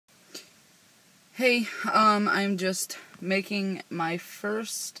Hey, I'm just making my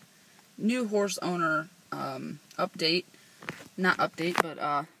first new horse owner,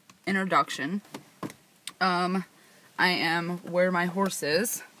 introduction. I am where my horse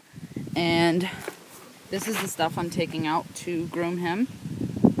is, and this is the stuff I'm taking out to groom him.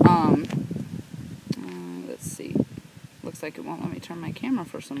 Let's see. Looks like it won't let me turn my camera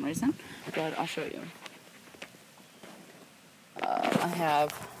for some reason, but I'll show you. I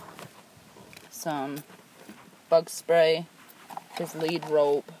have some bug spray, his lead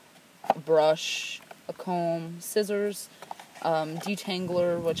rope, a brush, a comb, scissors,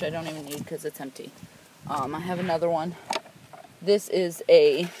 detangler, which I don't even need because it's empty. I have another one. This is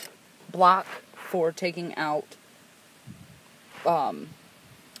a block for taking out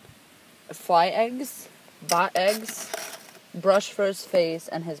fly eggs, bot eggs, brush for his face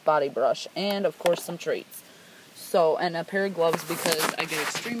and his body brush, and of course some treats. So, and a pair of gloves because I get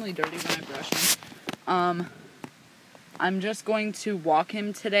extremely dirty when I brush him. I'm just going to walk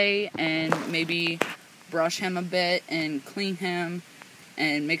him today and maybe brush him a bit and clean him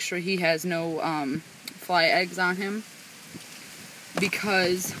and make sure he has no fly eggs on him.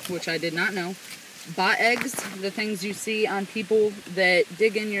 Because, which I did not know, bot eggs, the things you see on people that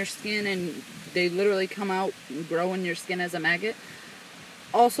dig in your skin and they literally come out and grow in your skin as a maggot,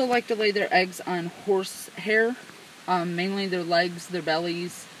 also like to lay their eggs on horse hair. Mainly their legs, their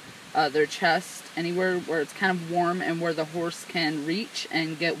bellies, their chest, anywhere where it's kind of warm and where the horse can reach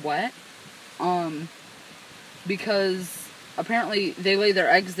and get wet. Because apparently they lay their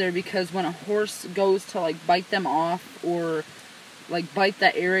eggs there because when a horse goes to like bite them off or like bite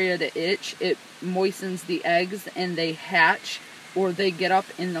that area to itch, it moistens the eggs and they hatch, or they get up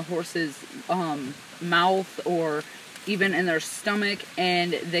in the horse's mouth or even in their stomach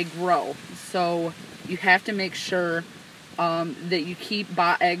and they grow. So you have to make sure that you keep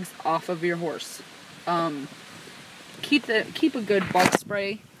bot eggs off of your horse. Keep a good bug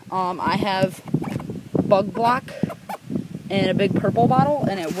spray. I have Bug Block in a big purple bottle,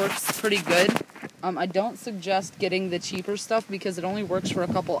 and it works pretty good. I don't suggest getting the cheaper stuff because it only works for a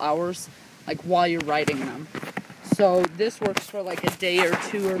couple hours, like while you're riding them. So this works for like a day or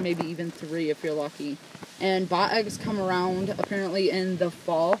two, or maybe even 3 if you're lucky. And bot eggs come around apparently in the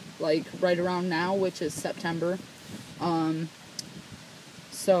fall, like right around now, which is September.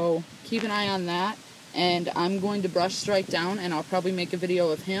 So keep an eye on that. And I'm going to brush Strike down, and I'll probably make a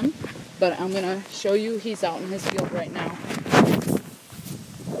video of him. But I'm going to show you, he's out in his field right now.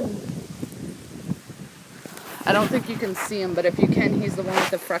 I don't think you can see him, but if you can, he's the one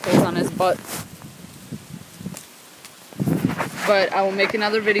with the freckles on his butt. But I will make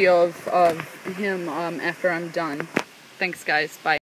another video of him after I'm done. Thanks, guys. Bye.